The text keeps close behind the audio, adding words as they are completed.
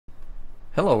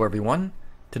Hello everyone.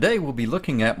 Today we'll be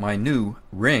looking at my new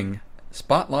Ring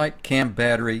Spotlight Cam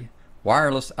Battery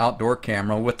wireless outdoor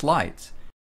camera with lights.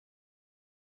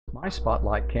 My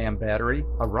Spotlight Cam battery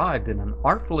arrived in an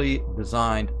artfully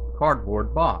designed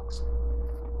cardboard box.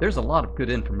 There's a lot of good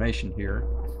information here,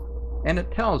 and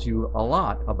it tells you a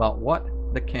lot about what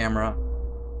the camera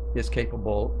is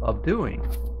capable of doing.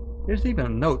 There's even a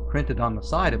note printed on the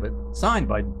side of it, signed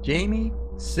by Jamie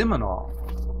Siminoff,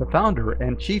 the founder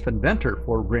and chief inventor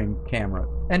for Ring camera.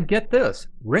 And get this,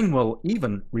 Ring will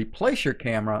even replace your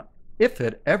camera if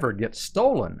it ever gets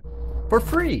stolen, for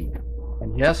free.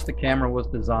 And yes, the camera was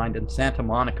designed in Santa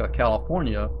Monica,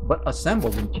 California, but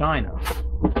assembled in China.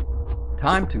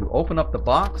 Time to open up the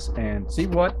box and see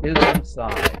what is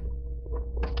inside.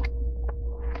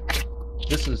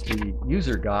 This is the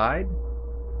user guide,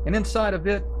 and inside of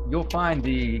it you'll find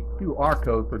the QR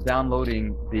code for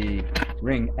downloading the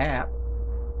Ring app.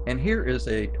 And here is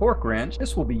a torque wrench.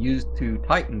 This will be used to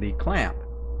tighten the clamp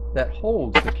that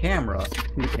holds the camera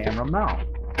to the camera mount.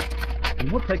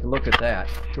 And we'll take a look at that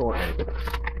shortly.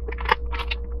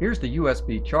 Here's the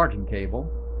USB charging cable.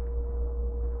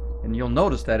 And you'll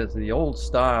notice that it's the old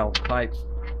style type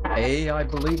A, I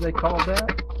believe they call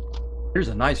that. Here's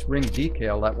a nice Ring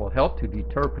decal that will help to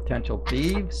deter potential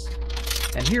thieves.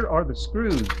 And here are the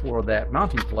screws for that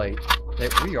mounting plate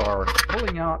that we are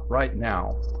pulling out right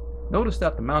now. Notice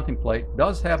that the mounting plate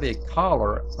does have a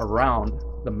collar around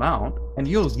the mount, and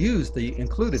you'll use the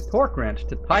included torque wrench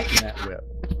to tighten that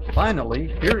with.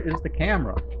 Finally, here is the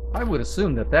camera. I would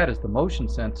assume that that is the motion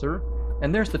sensor,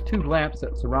 and there's the two lamps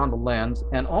that surround the lens,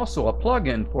 and also a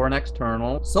plug-in for an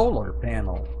external solar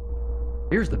panel.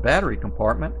 Here's the battery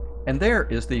compartment, and there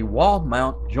is the wall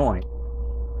mount joint.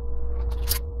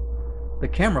 The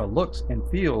camera looks and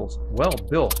feels well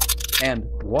built and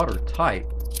watertight.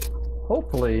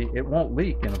 Hopefully it won't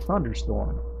leak in a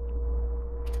thunderstorm.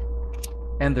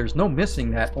 And there's no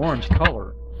missing that orange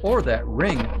color or that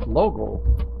Ring logo,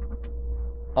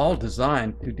 all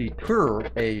designed to deter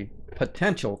a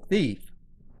potential thief.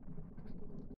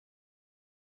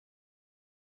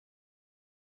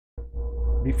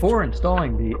 Before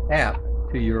installing the app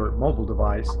to your mobile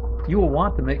device, you will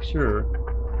want to make sure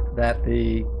that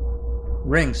the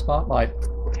Ring Spotlight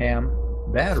Cam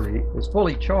battery is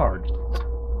fully charged.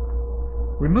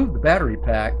 Remove the battery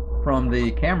pack from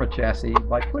the camera chassis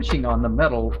by pushing on the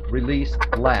metal release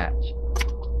latch.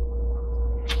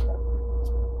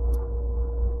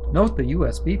 Note the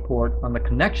USB port on the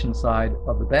connection side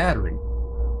of the battery.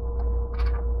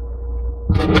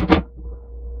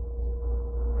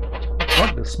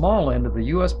 Plug the small end of the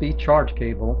USB charge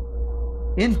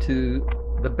cable into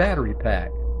the battery pack.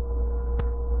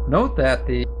 Note that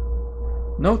the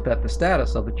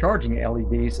status of the charging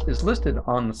LEDs is listed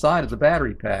on the side of the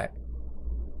battery pack.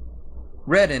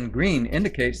 Red and green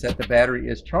indicates that the battery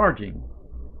is charging.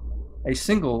 A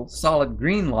single solid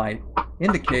green light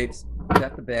indicates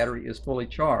that the battery is fully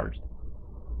charged.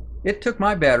 It took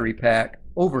my battery pack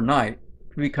overnight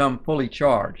to become fully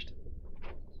charged.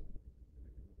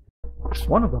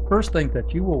 One of the first things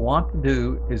that you will want to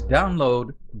do is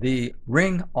download the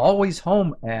Ring Always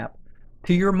Home app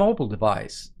to your mobile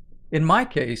device. In my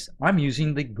case, I'm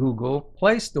using the Google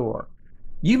Play Store.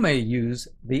 You may use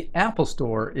the Apple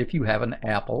Store if you have an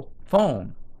Apple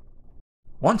phone.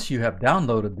 Once you have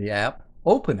downloaded the app,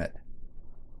 open it.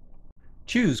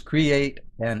 Choose Create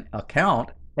an Account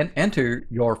and enter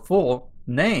your full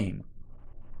name,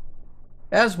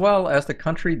 as well as the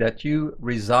country that you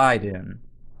reside in.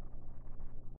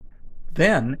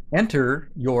 Then enter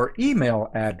your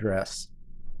email address.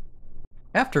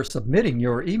 After submitting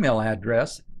your email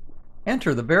address,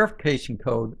 enter the verification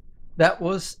code that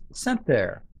was sent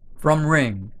there from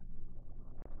Ring.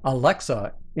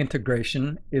 Alexa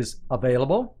integration is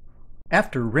available.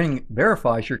 After Ring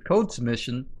verifies your code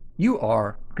submission, you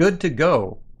are good to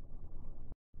go.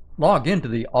 Log into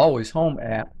the Always Home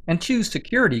app and choose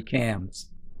Security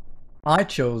Cams. I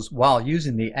chose while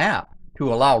using the app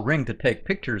to allow Ring to take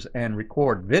pictures and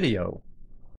record video.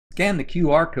 Scan the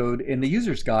QR code in the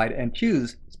user's guide and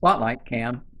choose Spotlight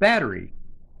Cam Battery.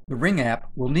 The Ring app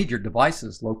will need your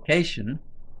device's location.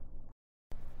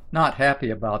 Not happy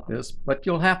about this, but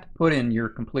you'll have to put in your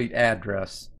complete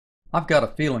address. I've got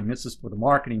a feeling this is for the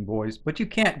marketing boys, but you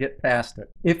can't get past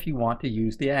it if you want to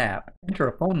use the app. Enter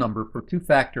a phone number for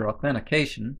two-factor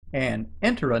authentication and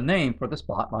enter a name for the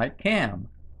Spotlight Cam.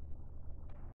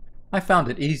 I found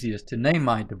it easiest to name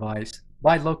my device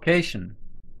by location.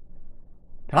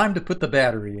 Time to put the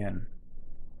battery in.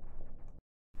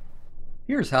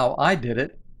 Here's how I did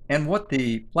it and what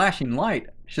the flashing light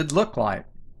should look like.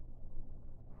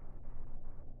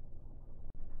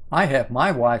 I have my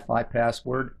Wi-Fi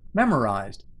password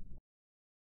memorized.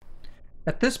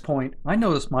 At this point, I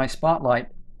noticed my Spotlight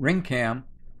Ring Cam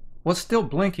was still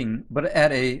blinking, but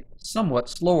at a somewhat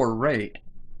slower rate.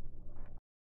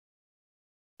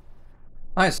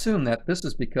 I assume that this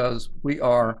is because we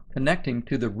are connecting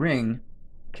to the Ring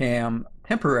Cam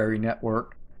temporary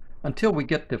network until we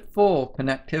get the full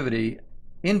connectivity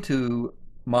into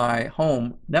my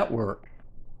home network.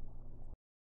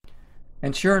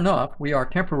 And sure enough, we are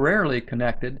temporarily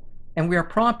connected, and we are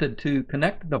prompted to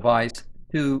connect the device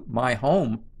to my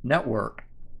home network.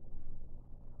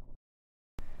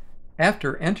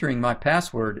 After entering my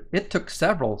password, it took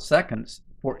several seconds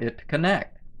for it to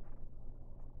connect.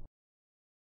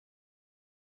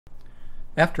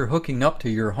 After hooking up to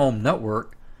your home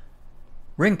network,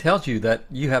 Ring tells you that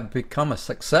you have become a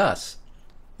success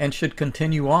and should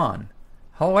continue on.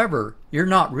 However, you're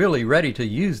not really ready to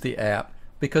use the app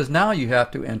because now you have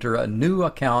to enter a new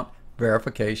account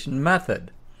verification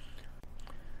method.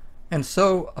 And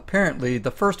so apparently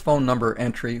the first phone number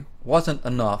entry wasn't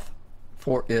enough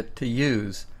for it to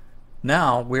use.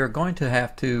 Now we're going to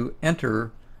have to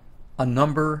enter a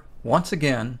number once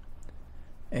again,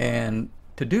 and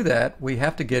to do that we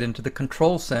have to get into the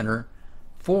control center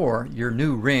for your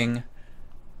new Ring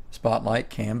Spotlight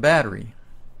Cam battery.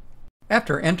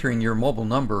 After entering your mobile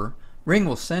number, Ring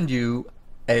will send you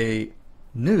a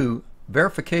new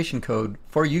verification code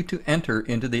for you to enter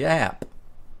into the app.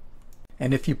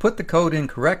 And if you put the code in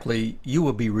correctly, you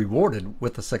will be rewarded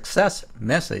with a success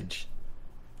message.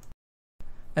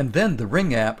 And then the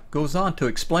Ring app goes on to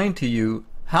explain to you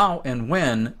how and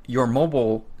when your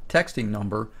mobile texting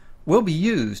number will be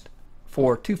used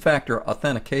for two-factor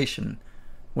authentication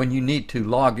when you need to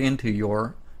log into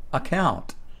your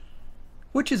account,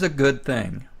 which is a good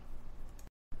thing.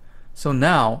 So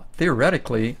now,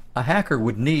 theoretically, a hacker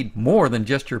would need more than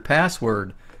just your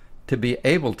password to be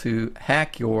able to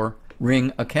hack your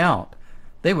Ring account.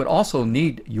 They would also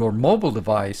need your mobile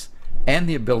device and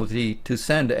the ability to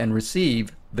send and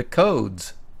receive the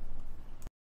codes.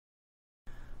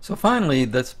 So finally,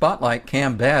 the Spotlight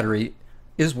Cam battery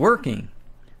is working.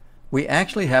 We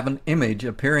actually have an image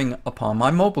appearing upon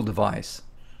my mobile device.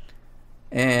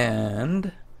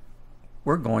 And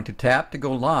we're going to tap to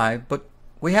go live, but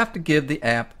we have to give the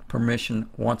app permission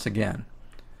once again.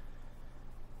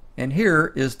 And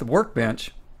here is the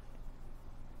workbench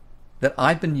that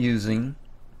I've been using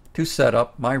to set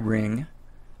up my Ring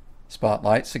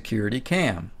Spotlight Security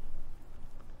Cam.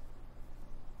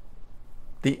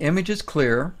 The image is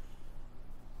clear,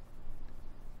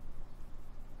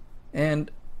 and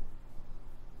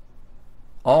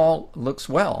all looks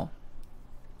well.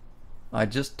 I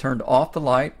just turned off the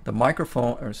light, the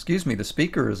microphone, or excuse me, the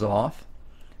speaker is off,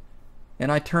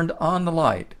 and I turned on the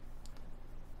light.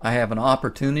 I have an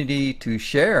opportunity to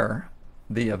share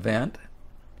the event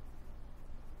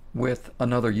with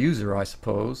another user, I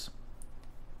suppose.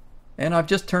 And I've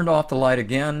just turned off the light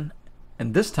again,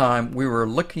 and this time we were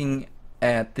looking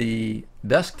at the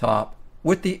desktop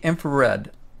with the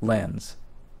infrared lens.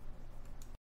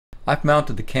 I've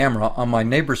mounted the camera on my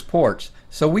neighbor's porch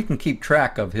so we can keep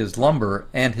track of his lumber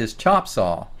and his chop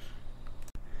saw.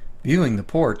 Viewing the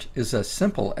porch is as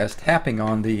simple as tapping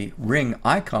on the Ring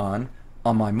icon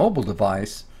on my mobile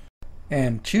device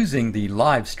and choosing the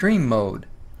live stream mode.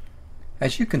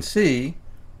 As you can see,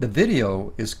 the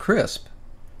video is crisp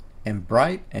and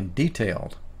bright and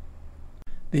detailed.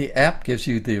 The app gives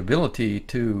you the ability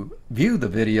to view the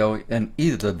video in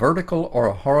either the vertical or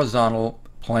a horizontal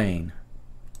plane.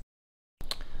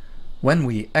 When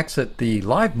we exit the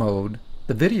live mode,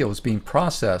 the video is being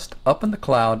processed up in the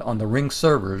cloud on the Ring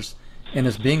servers and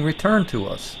is being returned to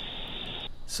us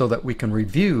so that we can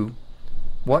review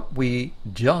what we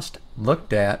just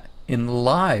looked at in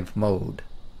live mode.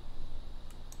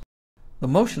 The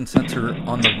motion sensor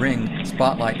on the Ring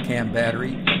Spotlight Cam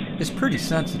battery is pretty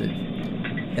sensitive,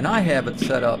 and I have it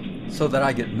set up so that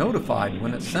I get notified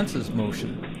when it senses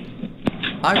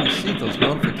motion. I receive those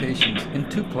notifications in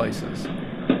two places.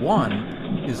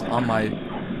 One is on my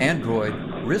Android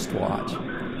wristwatch,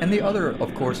 and the other,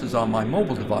 of course, is on my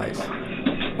mobile device.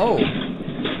 Oh,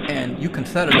 and you can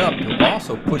set it up to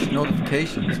also push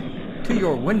notifications to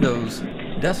your Windows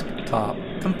desktop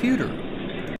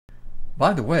computer.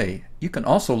 By the way, you can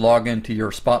also log into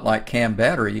your Spotlight Cam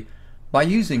battery by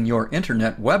using your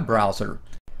internet web browser.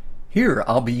 Here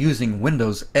I'll be using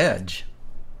Windows Edge.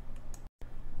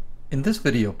 In this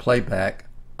video playback,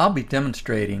 I'll be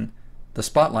demonstrating the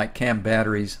Spotlight Cam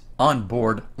battery's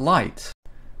onboard lights.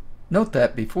 Note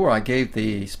that before I gave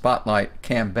the Spotlight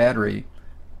Cam battery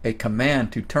a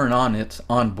command to turn on its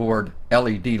onboard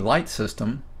LED light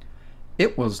system,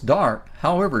 It was dark,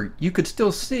 however, you could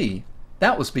still see.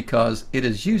 That was because it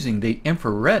is using the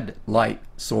infrared light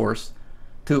source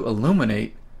to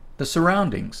illuminate the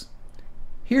surroundings.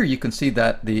 Here you can see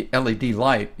that the LED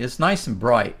light is nice and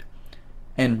bright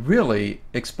and really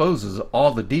exposes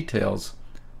all the details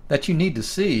that you need to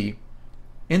see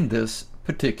in this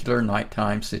particular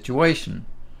nighttime situation.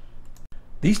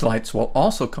 These lights will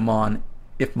also come on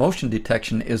if motion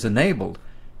detection is enabled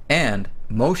and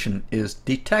motion is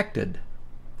detected.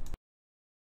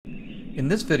 In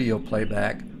this video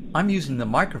playback, I'm using the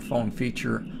microphone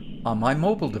feature on my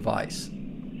mobile device.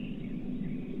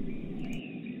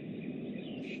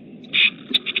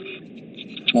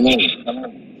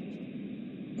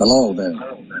 Hello there.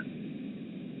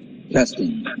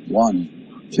 Testing.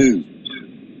 1, 2,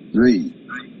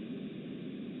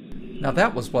 3. Now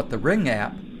that was what the Ring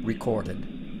app recorded.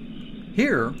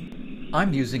 Here,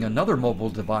 I'm using another mobile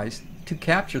device to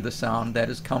capture the sound that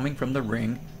is coming from the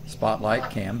Ring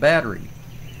Spotlight Cam battery.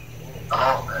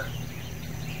 Hello there.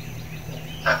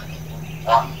 Testing.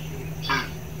 1, 2,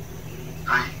 3.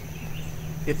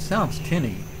 It sounds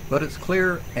tinny, but it's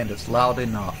clear and it's loud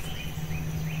enough.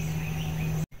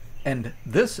 And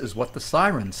this is what the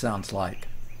siren sounds like.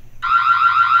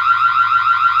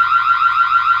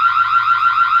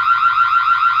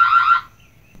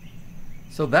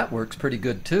 So that works pretty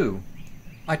good too.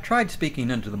 I tried speaking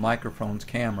into the microphone's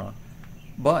camera,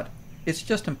 but it's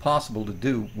just impossible to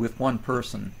do with one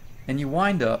person, and you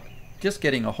wind up just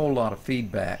getting a whole lot of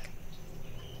feedback.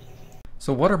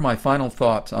 So what are my final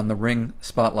thoughts on the Ring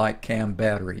Spotlight Cam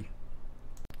battery?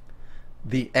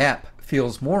 The app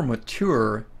feels more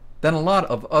mature than a lot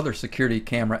of other security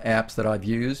camera apps that I've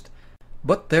used,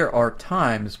 but there are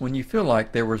times when you feel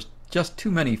like there was just too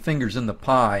many fingers in the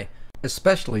pie,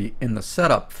 especially in the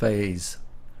setup phase.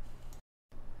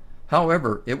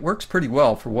 However, it works pretty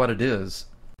well for what it is,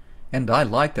 and I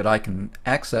like that I can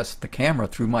access the camera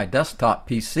through my desktop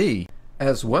PC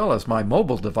as well as my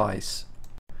mobile device.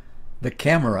 The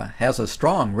camera has a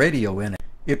strong radio in it.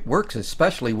 It works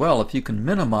especially well if you can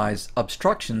minimize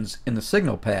obstructions in the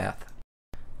signal path.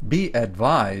 Be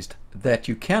advised that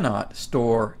you cannot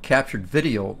store captured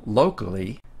video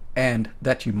locally and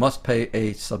that you must pay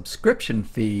a subscription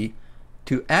fee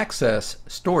to access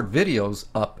stored videos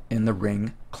up in the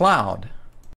Ring cloud.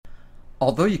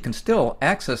 Although you can still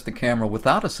access the camera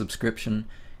without a subscription,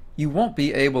 you won't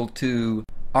be able to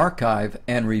archive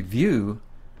and review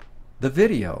the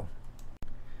video.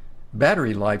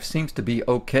 Battery life seems to be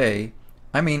okay.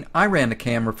 I mean, I ran the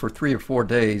camera for 3 or 4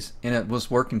 days and it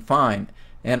was working fine,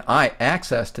 and I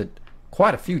accessed it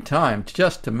quite a few times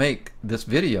just to make this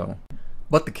video.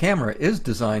 But the camera is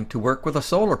designed to work with a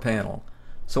solar panel,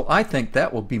 so I think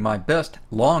that will be my best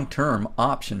long-term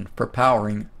option for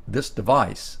powering this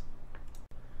device.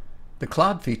 The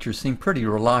cloud features seem pretty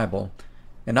reliable,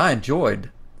 and I enjoyed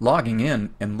logging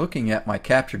in and looking at my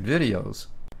captured videos.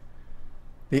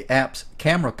 The app's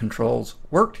camera controls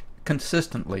worked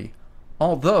consistently,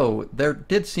 although there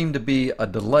did seem to be a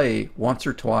delay once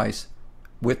or twice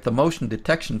with the motion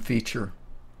detection feature.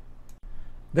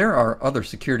 There are other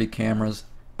security cameras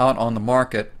out on the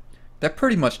market that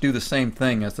pretty much do the same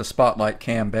thing as the Spotlight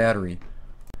Cam battery,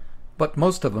 but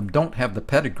most of them don't have the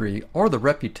pedigree or the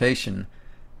reputation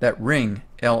that Ring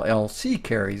LLC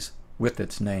carries with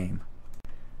its name.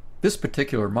 This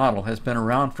particular model has been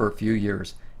around for a few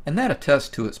years, and that attests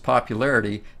to its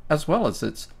popularity as well as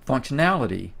its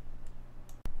functionality.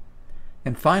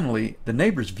 And finally, the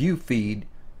Neighbor's View feed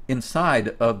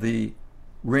inside of the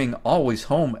Ring Always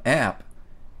Home app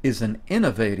is an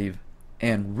innovative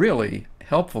and really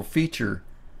helpful feature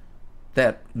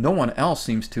that no one else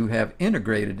seems to have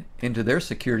integrated into their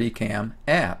security cam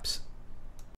apps.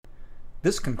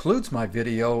 This concludes my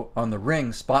video on the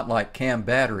Ring Spotlight Cam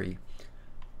battery.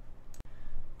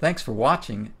 Thanks for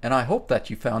watching, and I hope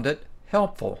that you found it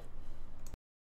helpful.